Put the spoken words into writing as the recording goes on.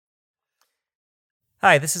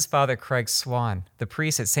Hi, this is Father Craig Swan, the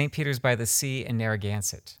priest at St. Peter's by the Sea in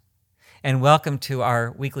Narragansett, and welcome to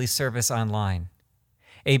our weekly service online,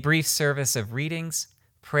 a brief service of readings,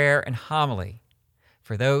 prayer, and homily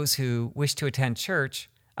for those who wish to attend church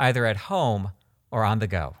either at home or on the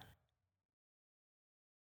go.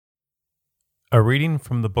 A reading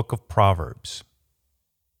from the book of Proverbs.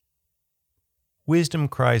 Wisdom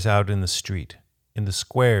cries out in the street. In the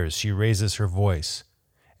squares she raises her voice.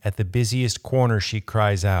 At the busiest corner she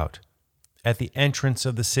cries out. At the entrance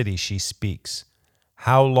of the city she speaks.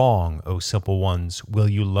 How long, O simple ones, will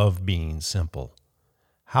you love being simple?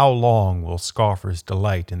 How long will scoffers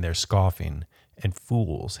delight in their scoffing, and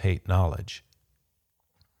fools hate knowledge?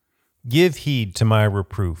 Give heed to my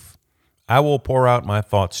reproof. I will pour out my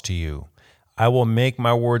thoughts to you. I will make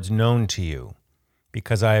my words known to you.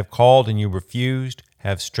 Because I have called and you refused,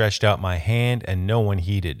 have stretched out my hand and no one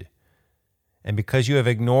heeded. And because you have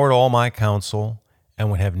ignored all my counsel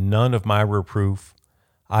and would have none of my reproof,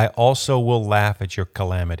 I also will laugh at your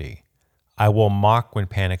calamity. I will mock when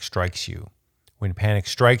panic strikes you. When panic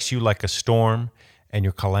strikes you like a storm, and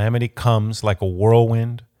your calamity comes like a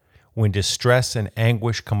whirlwind, when distress and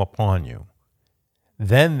anguish come upon you.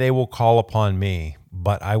 Then they will call upon me,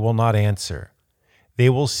 but I will not answer.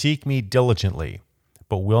 They will seek me diligently,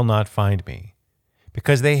 but will not find me,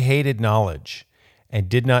 because they hated knowledge and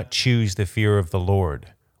did not choose the fear of the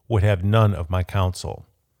Lord, would have none of my counsel,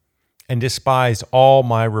 and despised all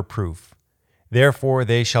my reproof. Therefore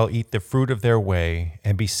they shall eat the fruit of their way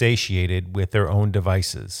and be satiated with their own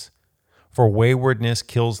devices. For waywardness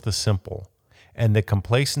kills the simple, and the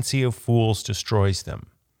complacency of fools destroys them.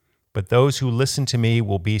 But those who listen to me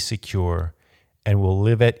will be secure and will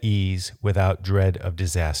live at ease without dread of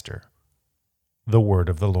disaster. The word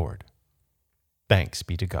of the Lord. Thanks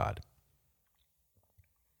be to God.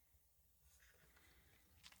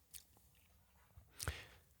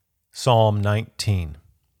 Psalm 19.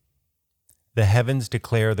 The heavens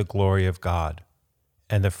declare the glory of God,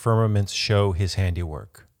 and the firmaments show his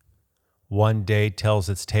handiwork. One day tells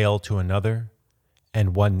its tale to another,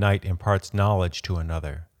 and one night imparts knowledge to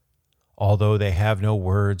another. Although they have no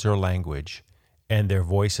words or language, and their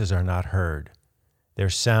voices are not heard, their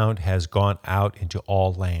sound has gone out into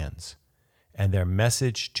all lands, and their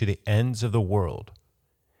message to the ends of the world.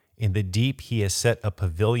 In the deep he has set a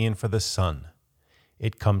pavilion for the sun.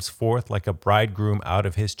 It comes forth like a bridegroom out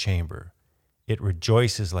of his chamber. It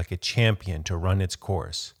rejoices like a champion to run its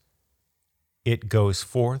course. It goes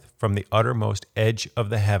forth from the uttermost edge of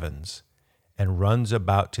the heavens and runs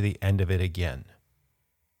about to the end of it again.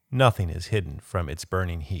 Nothing is hidden from its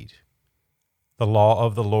burning heat. The law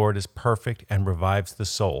of the Lord is perfect and revives the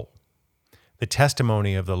soul. The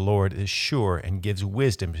testimony of the Lord is sure and gives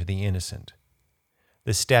wisdom to the innocent.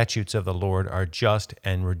 The statutes of the Lord are just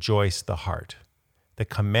and rejoice the heart. The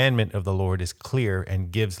commandment of the Lord is clear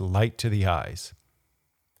and gives light to the eyes.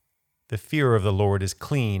 The fear of the Lord is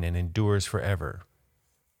clean and endures forever.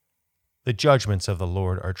 The judgments of the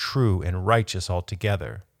Lord are true and righteous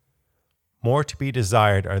altogether. More to be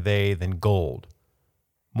desired are they than gold,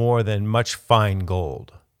 more than much fine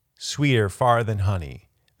gold, sweeter far than honey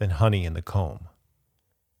in the comb.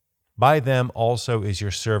 By them also is your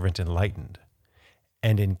servant enlightened,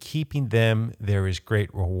 and in keeping them there is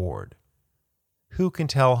great reward. Who can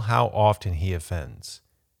tell how often he offends?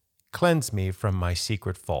 Cleanse me from my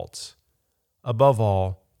secret faults. Above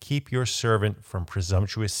all, keep your servant from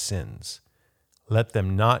presumptuous sins. Let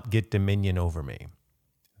them not get dominion over me.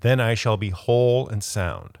 Then I shall be whole and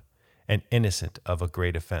sound, and innocent of a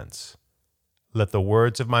great offense. Let the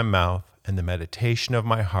words of my mouth and the meditation of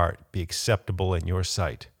my heart be acceptable in your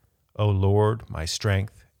sight, O Lord, my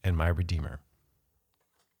strength and my Redeemer.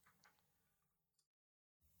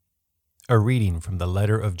 A reading from the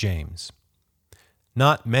letter of James.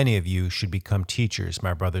 Not many of you should become teachers,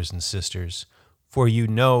 my brothers and sisters, for you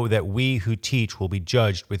know that we who teach will be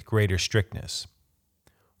judged with greater strictness.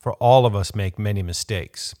 For all of us make many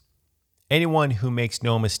mistakes. Anyone who makes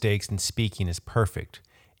no mistakes in speaking is perfect,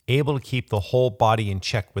 able to keep the whole body in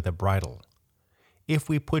check with a bridle. If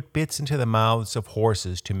we put bits into the mouths of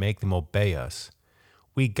horses to make them obey us,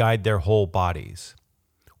 we guide their whole bodies.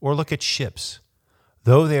 Or look at ships.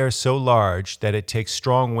 Though they are so large that it takes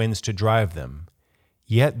strong winds to drive them,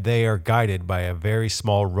 yet they are guided by a very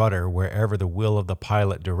small rudder wherever the will of the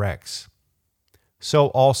pilot directs. So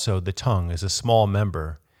also the tongue is a small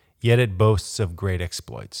member, yet it boasts of great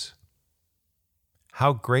exploits.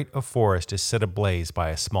 How great a forest is set ablaze by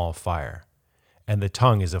a small fire, and the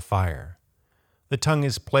tongue is a fire. The tongue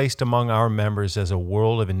is placed among our members as a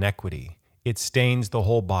world of iniquity. It stains the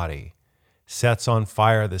whole body, sets on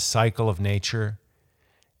fire the cycle of nature,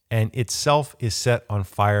 and itself is set on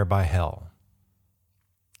fire by hell.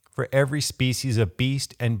 For every species of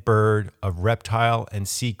beast and bird, of reptile and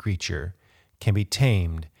sea creature can be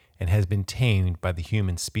tamed and has been tamed by the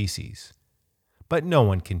human species. But no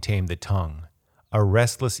one can tame the tongue, a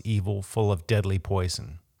restless evil full of deadly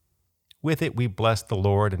poison. With it we bless the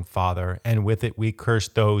Lord and Father, and with it we curse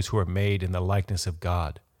those who are made in the likeness of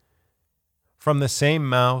God. From the same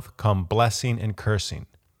mouth come blessing and cursing.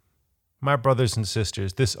 My brothers and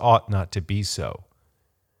sisters, this ought not to be so.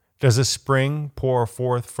 Does a spring pour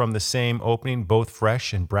forth from the same opening both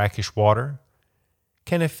fresh and brackish water?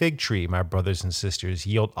 Can a fig tree, my brothers and sisters,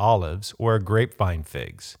 yield olives, or a grapevine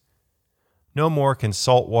figs? No more can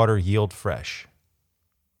salt water yield fresh.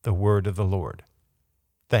 The word of the Lord.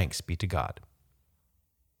 Thanks be to God.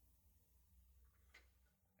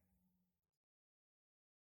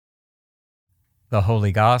 The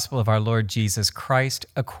Holy Gospel of our Lord Jesus Christ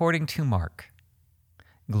according to Mark.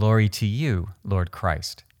 Glory to you, Lord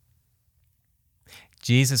Christ.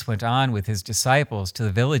 Jesus went on with his disciples to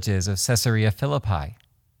the villages of Caesarea Philippi.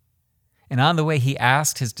 And on the way he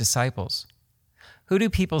asked his disciples, "Who do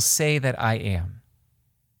people say that I am?"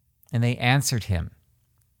 And they answered him,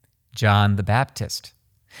 "John the Baptist,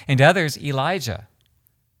 and others Elijah,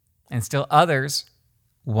 and still others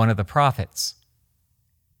one of the prophets."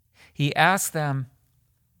 He asked them,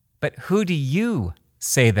 "But who do you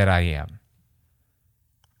say that I am?"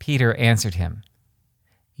 Peter answered him,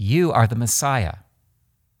 "You are the Messiah."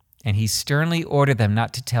 And he sternly ordered them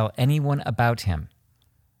not to tell anyone about him.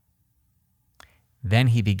 Then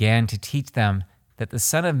he began to teach them that the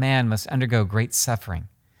Son of Man must undergo great suffering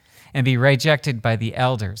and be rejected by the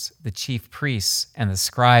elders, the chief priests, and the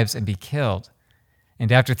scribes, and be killed,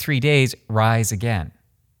 and after 3 days rise again.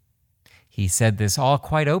 He said this all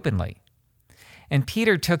quite openly. And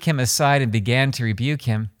Peter took him aside and began to rebuke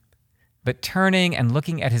him. But turning and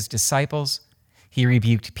looking at his disciples, he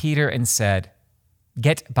rebuked Peter and said,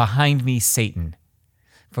 "Get behind me, Satan,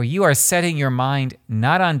 for you are setting your mind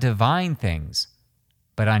not on divine things,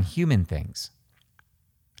 but on human things."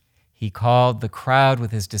 He called the crowd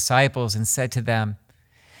with his disciples and said to them,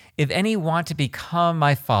 "If any want to become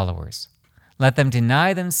my followers, let them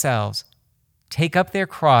deny themselves, take up their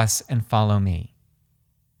cross, and follow me.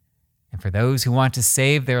 And for those who want to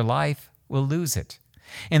save their life will lose it,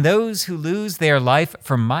 and those who lose their life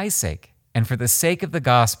for my sake and for the sake of the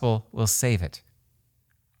gospel will save it.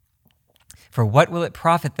 For what will it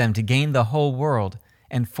profit them to gain the whole world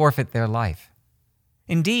and forfeit their life?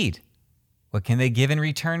 Indeed, what can they give in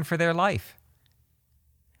return for their life?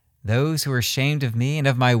 Those who are ashamed of me and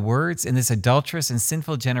of my words in this adulterous and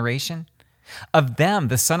sinful generation, of them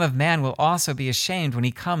the Son of Man will also be ashamed when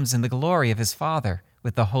he comes in the glory of his Father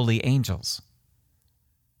with the holy angels."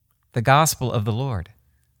 The Gospel of the Lord.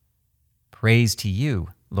 Praise to you,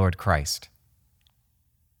 Lord Christ.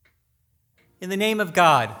 In the name of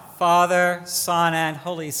God, Father, Son, and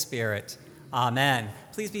Holy Spirit. Amen.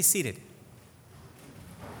 Please be seated.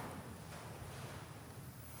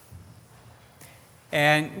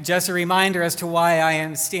 And just a reminder as to why I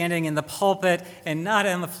am standing in the pulpit and not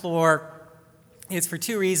on the floor. It's for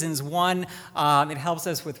 2 reasons. One, it helps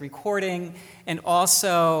us with recording, and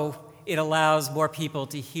also it allows more people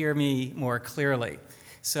to hear me more clearly.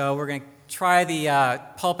 So we're going to try the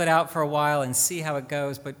pulpit out for a while and see how it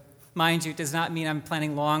goes, but mind you, it does not mean I'm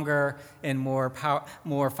planning longer and more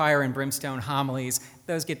fire and brimstone homilies.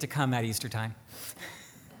 Those get to come at Easter time.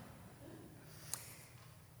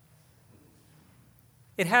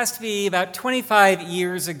 It has to be about 25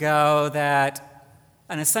 years ago that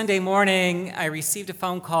on a Sunday morning, I received a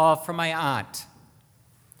phone call from my aunt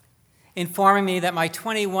informing me that my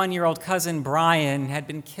 21-year-old cousin Brian had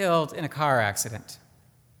been killed in a car accident.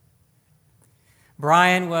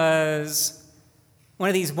 Brian was one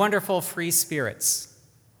of these wonderful free spirits,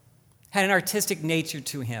 had an artistic nature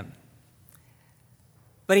to him,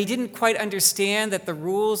 but he didn't quite understand that the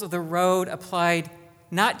rules of the road applied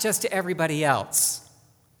not just to everybody else,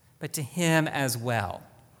 but to him as well.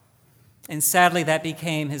 And sadly, that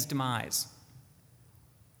became his demise.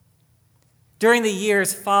 During the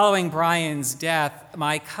years following Brian's death,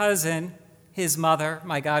 my cousin, his mother,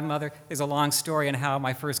 my godmother, there's a long story on how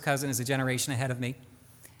my first cousin is a generation ahead of me,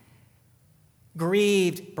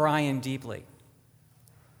 grieved Brian deeply.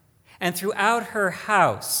 And throughout her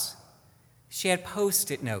house, she had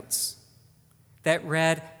Post-it notes that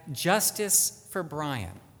read, "Justice for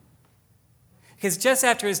Brian." Because just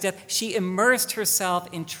after his death, she immersed herself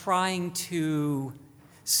in trying to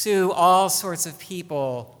sue all sorts of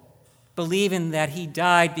people, believing that he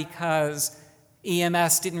died because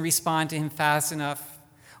EMS didn't respond to him fast enough,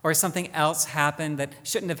 or something else happened that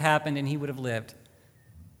shouldn't have happened and he would have lived.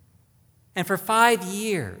 And for 5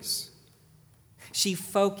 years, she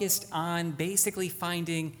focused on basically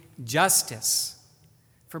finding justice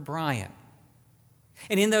for Brian.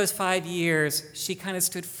 And in those 5 years, she kind of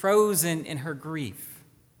stood frozen in her grief.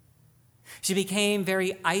 She became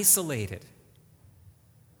very isolated,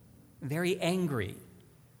 very angry.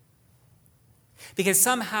 Because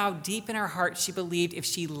somehow, deep in her heart, she believed if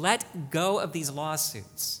she let go of these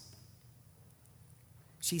lawsuits,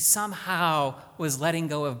 she somehow was letting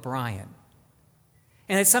go of Brian.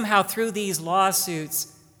 And that somehow through these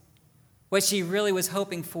lawsuits, what she really was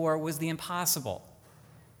hoping for was the impossible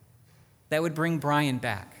that would bring Brian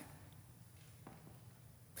back.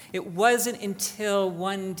 It wasn't until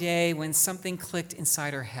one day when something clicked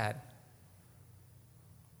inside her head,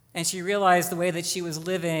 and she realized the way that she was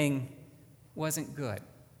living wasn't good,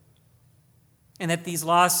 and that these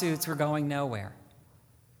lawsuits were going nowhere,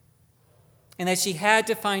 and that she had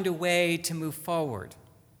to find a way to move forward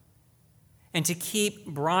and to keep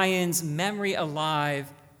Brian's memory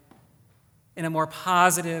alive in a more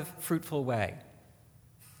positive, fruitful way.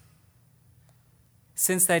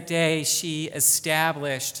 Since that day, she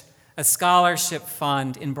established a scholarship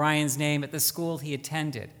fund in Brian's name at the school he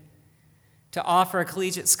attended to offer a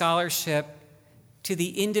collegiate scholarship to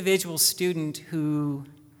the individual student who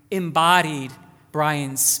embodied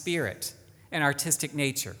Brian's spirit and artistic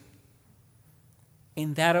nature.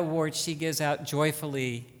 And that award she gives out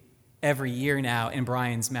joyfully every year now in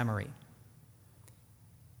Brian's memory.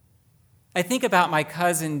 I think about my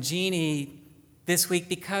cousin Jeannie this week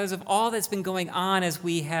because of all that's been going on as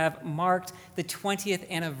we have marked the 20th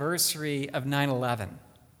anniversary of 9/11.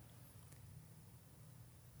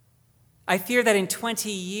 I fear that in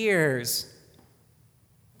 20 years,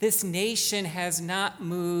 this nation has not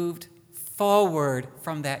moved forward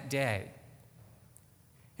from that day.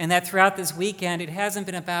 And that throughout this weekend, it hasn't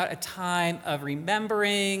been about a time of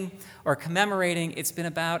remembering or commemorating. It's been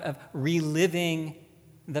about of reliving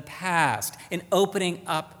the past and opening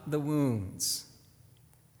up the wounds.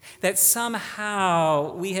 That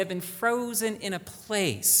somehow we have been frozen in a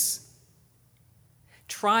place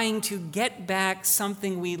trying to get back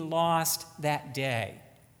something we lost that day.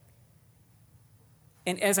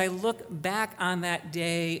 And as I look back on that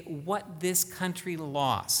day, what this country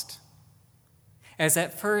lost, as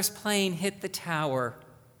that first plane hit the tower,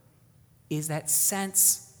 is that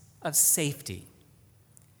sense of safety.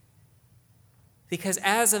 Because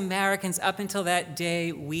as Americans, up until that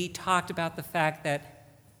day, we talked about the fact that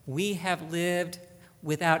we have lived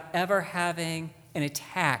without ever having an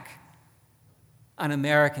attack on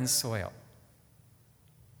American soil.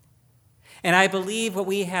 And I believe what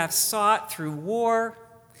we have sought through war,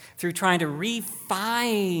 through trying to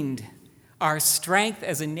re-find our strength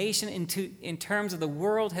as a nation in terms of the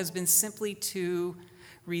world, has been simply to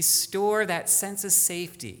restore that sense of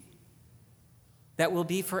safety that will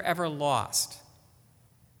be forever lost.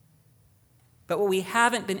 But what we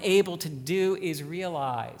haven't been able to do is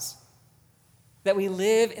realize that we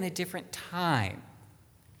live in a different time,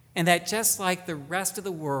 and that just like the rest of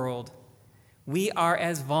the world, we are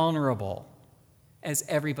as vulnerable as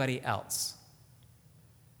everybody else.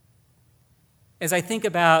 As I think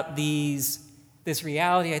about this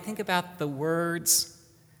reality, I think about the words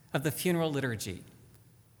of the funeral liturgy,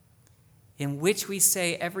 in which we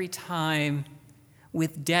say every time,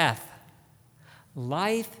 with death,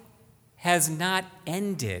 life has not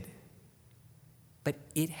ended, but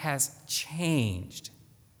it has changed.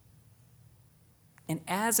 And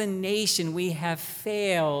as a nation, we have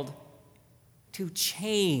failed to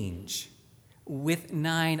change with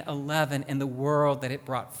 9/11 and the world that it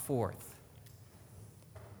brought forth.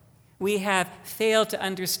 We have failed to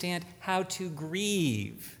understand how to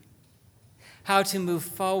grieve, how to move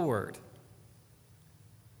forward,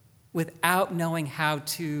 without knowing how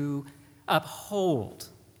to uphold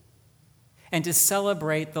and to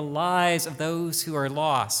celebrate the lives of those who are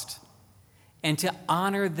lost, and to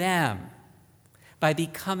honor them by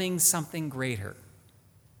becoming something greater.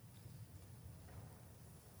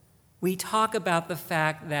 We talk about the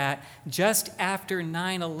fact that just after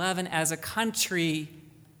 9/11, as a country,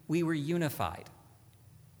 we were unified.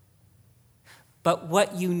 But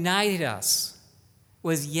what united us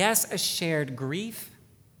was, yes, a shared grief,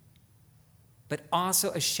 but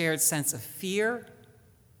also a shared sense of fear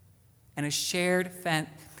and a shared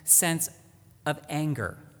sense of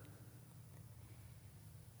anger.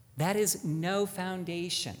 That is no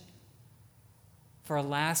foundation for a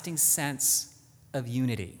lasting sense of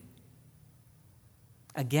unity.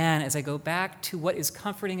 Again, as I go back to what is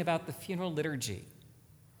comforting about the funeral liturgy,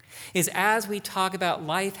 is as we talk about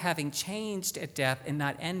life having changed at death and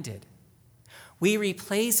not ended, we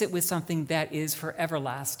replace it with something that is for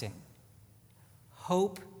everlasting.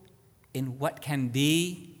 hope in what can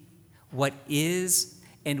be, what is,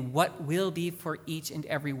 and what will be for each and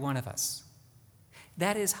every one of us.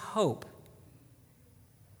 That is hope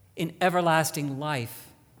in everlasting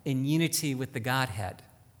life in unity with the Godhead.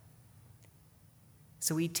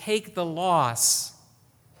 So we take the loss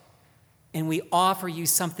and we offer you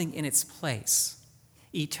something in its place,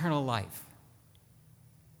 eternal life.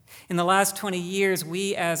 In the last 20 years,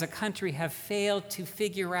 we as a country have failed to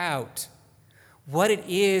figure out what it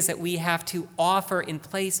is that we have to offer in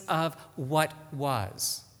place of what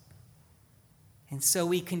was. And so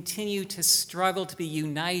we continue to struggle to be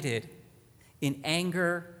united in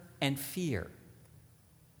anger and fear.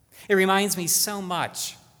 It reminds me so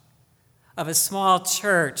much of a small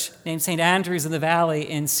church named St. Andrews in the Valley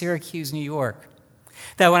in Syracuse, New York,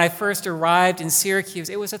 that when I first arrived in Syracuse,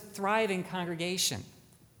 it was a thriving congregation.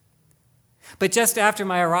 But just after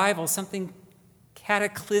my arrival, something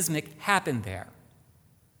cataclysmic happened there.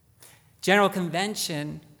 General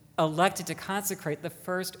Convention elected to consecrate the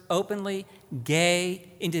first openly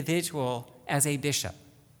gay individual as a bishop.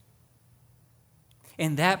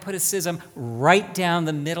 And that put a schism right down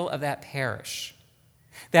the middle of that parish.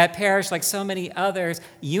 That parish, like so many others,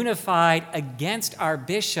 unified against our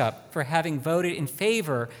bishop for having voted in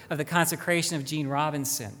favor of the consecration of Gene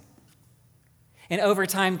Robinson. And over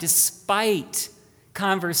time, despite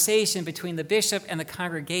conversation between the bishop and the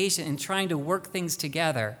congregation in trying to work things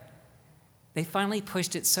together, they finally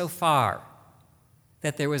pushed it so far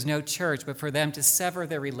that there was no church but for them to sever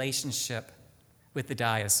their relationship with the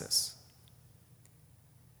diocese.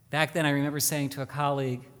 Back then, I remember saying to a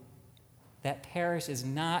colleague, that parish is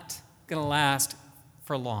not going to last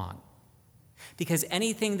for long, because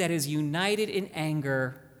anything that is united in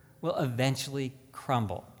anger will eventually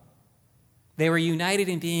crumble. They were united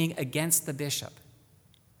in being against the bishop.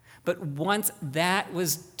 But once that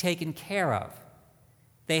was taken care of,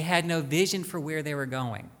 they had no vision for where they were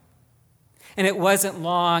going. And it wasn't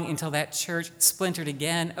long until that church splintered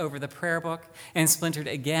again over the prayer book and splintered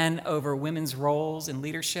again over women's roles in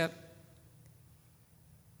leadership.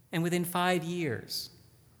 And within 5 years,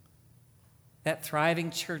 that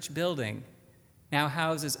thriving church building now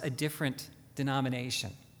houses a different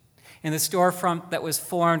denomination. And the storefront that was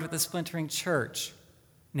formed with the splintering church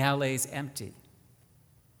now lays empty.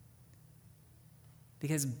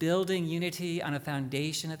 Because building unity on a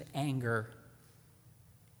foundation of anger,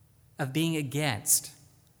 of being against,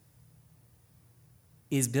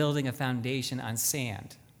 is building a foundation on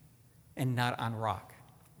sand and not on rock.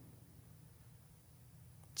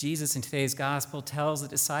 Jesus in today's gospel tells the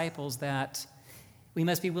disciples that we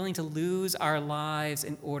must be willing to lose our lives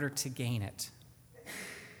in order to gain it.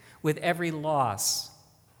 With every loss,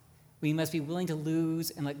 we must be willing to lose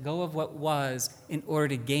and let go of what was in order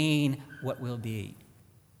to gain what will be.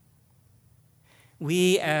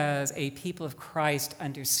 We, as a people of Christ,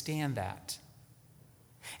 understand that.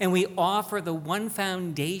 And we offer the one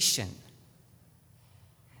foundation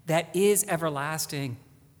that is everlasting,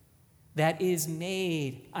 that is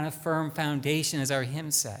made on a firm foundation, as our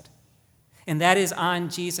hymn said. And that is on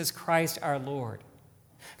Jesus Christ our Lord.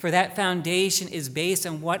 For that foundation is based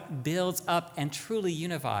on what builds up and truly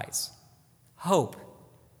unifies: hope,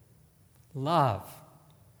 love,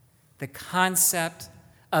 the concept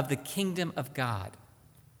of the kingdom of God.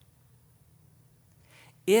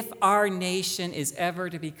 If our nation is ever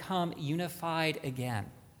to become unified again,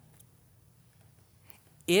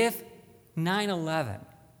 if 9/11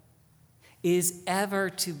 is ever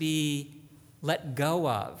to be let go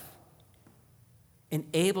of and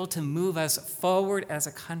able to move us forward as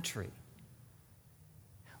a country,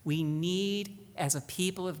 we need, as a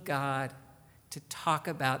people of God, to talk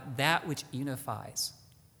about that which unifies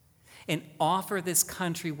and offer this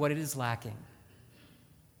country what it is lacking: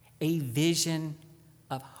 a vision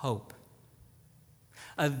of hope,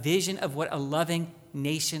 a vision of what a loving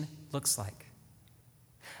nation looks like,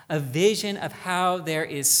 a vision of how there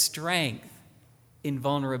is strength in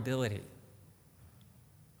vulnerability,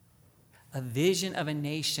 a vision of a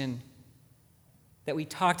nation that we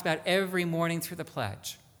talked about every morning through the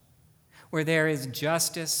pledge, where there is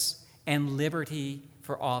justice and liberty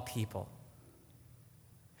for all people.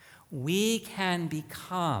 We can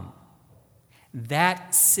become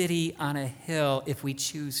that city on a hill if we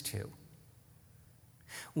choose to.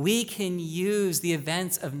 We can use the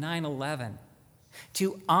events of 9/11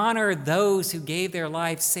 to honor those who gave their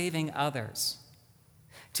lives saving others,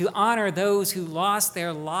 to honor those who lost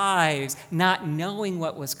their lives not knowing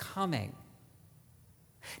what was coming,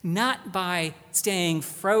 not by staying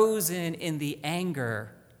frozen in the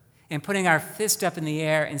anger and putting our fist up in the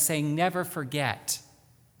air and saying, "Never forget,"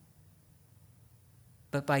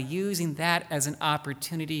 but by using that as an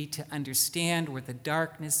opportunity to understand where the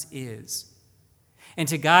darkness is and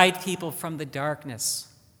to guide people from the darkness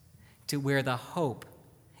to where the hope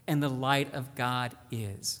and the light of God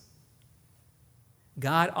is.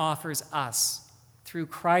 God offers us, through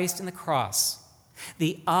Christ and the cross,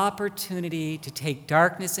 the opportunity to take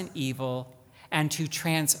darkness and evil and to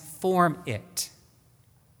transform it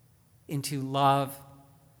into love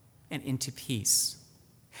and into peace.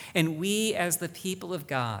 And we, as the people of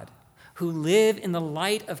God who live in the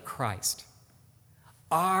light of Christ,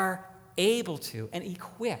 are able to and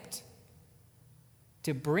equipped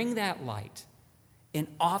to bring that light and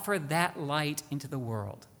offer that light into the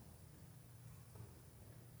world.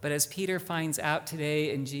 But as Peter finds out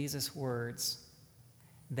today in Jesus' words,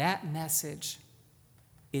 that message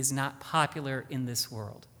is not popular in this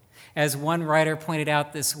world. As one writer pointed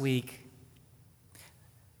out this week,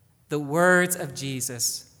 the words of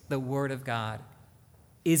Jesus, the Word of God,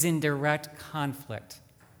 is in direct conflict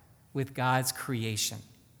with God's creation.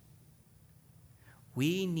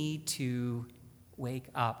 We need to wake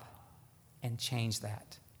up and change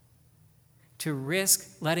that, to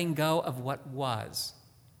risk letting go of what was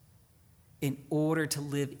in order to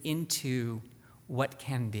live into what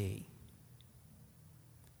can be.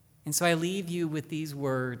 And so I leave you with these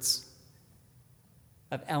words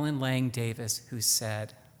of Ellen Lang Davis, who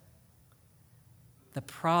said, "The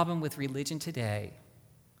problem with religion today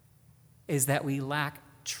is that we lack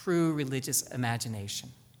true religious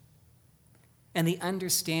imagination and the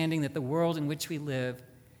understanding that the world in which we live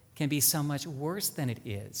can be so much worse than it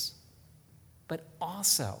is, but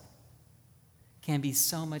also can be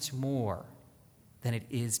so much more than it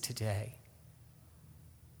is today."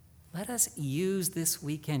 Let us use this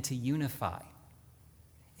weekend to unify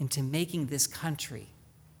into making this country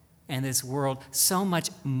and this world so much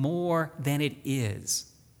more than it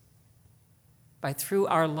is, by, through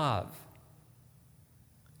our love,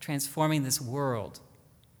 transforming this world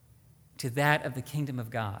to that of the kingdom of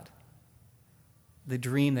God, the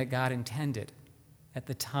dream that God intended at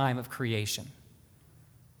the time of creation.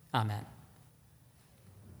 Amen.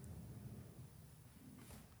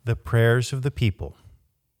 The prayers of the people.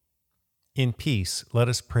 In peace, let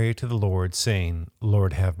us pray to the Lord, saying,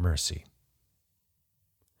 Lord, have mercy.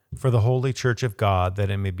 For the holy church of God, that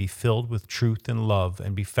it may be filled with truth and love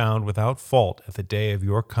and be found without fault at the day of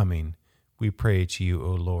your coming, we pray to you,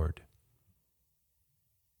 O Lord.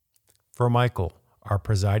 For Michael, our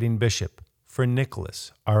presiding bishop, for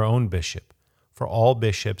Nicholas, our own bishop, for all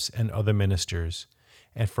bishops and other ministers,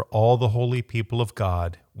 and for all the holy people of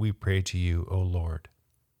God, we pray to you, O Lord.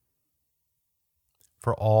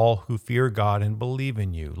 For all who fear God and believe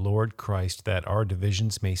in you, Lord Christ, that our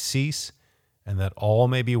divisions may cease, and that all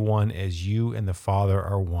may be one as you and the Father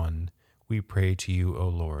are one, we pray to you, O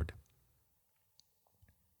Lord.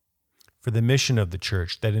 For the mission of the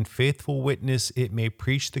church, that in faithful witness it may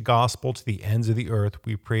preach the gospel to the ends of the earth,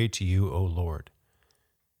 we pray to you, O Lord.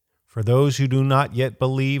 For those who do not yet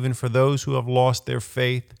believe, and for those who have lost their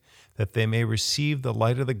faith, that they may receive the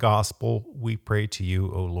light of the gospel, we pray to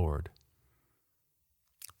you, O Lord.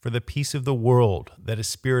 For the peace of the world, that a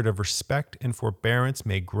spirit of respect and forbearance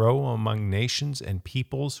may grow among nations and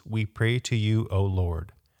peoples, we pray to you, O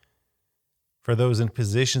Lord. For those in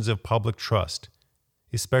positions of public trust,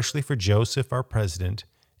 especially for Joseph, our president,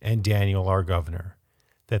 and Daniel, our governor,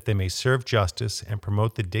 that they may serve justice and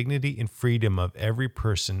promote the dignity and freedom of every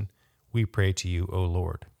person, we pray to you, O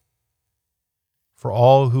Lord. For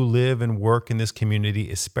all who live and work in this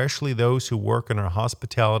community, especially those who work in our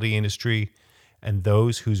hospitality industry and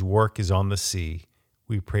those whose work is on the sea,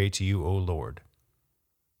 we pray to you, O Lord.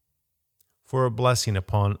 For a blessing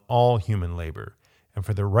upon all human labor, and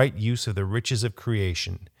for the right use of the riches of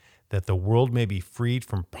creation, that the world may be freed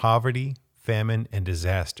from poverty, famine, and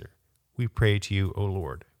disaster, we pray to you, O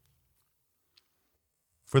Lord.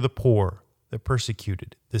 For the poor, the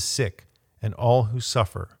persecuted, the sick, and all who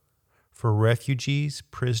suffer, for refugees,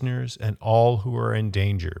 prisoners, and all who are in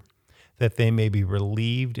danger, that they may be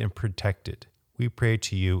relieved and protected, we pray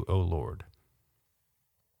to you, O Lord.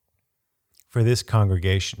 For this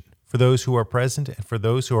congregation, for those who are present and for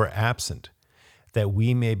those who are absent, that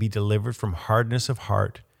we may be delivered from hardness of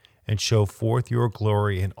heart and show forth your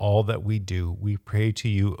glory in all that we do, we pray to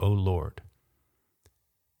you, O Lord.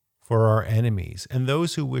 For our enemies and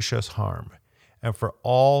those who wish us harm, and for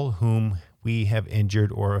all whom we have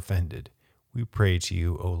injured or offended, we pray to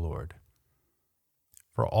you, O Lord.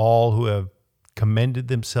 For all who have commended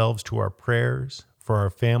themselves to our prayers, for our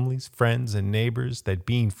families, friends, and neighbors, that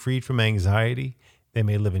being freed from anxiety, they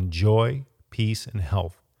may live in joy, peace, and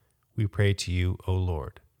health, we pray to you, O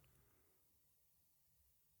Lord.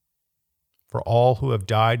 for all who have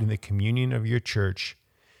died in the communion of your church,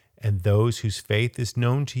 and those whose faith is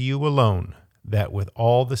known to you alone, that with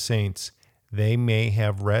all the saints they may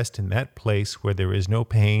have rest in that place where there is no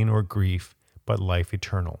pain or grief, but life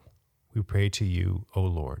eternal. We pray to you, O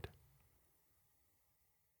Lord.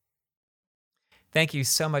 Thank you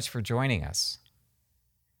so much for joining us.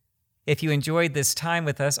 If you enjoyed this time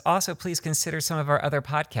with us, also please consider some of our other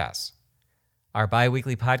podcasts. Our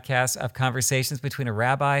bi-weekly podcast of conversations between a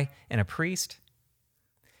rabbi and a priest,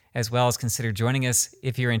 as well as consider joining us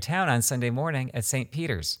if you're in town on Sunday morning at St.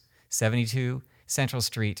 Peter's, 72 Central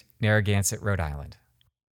Street, Narragansett, Rhode Island.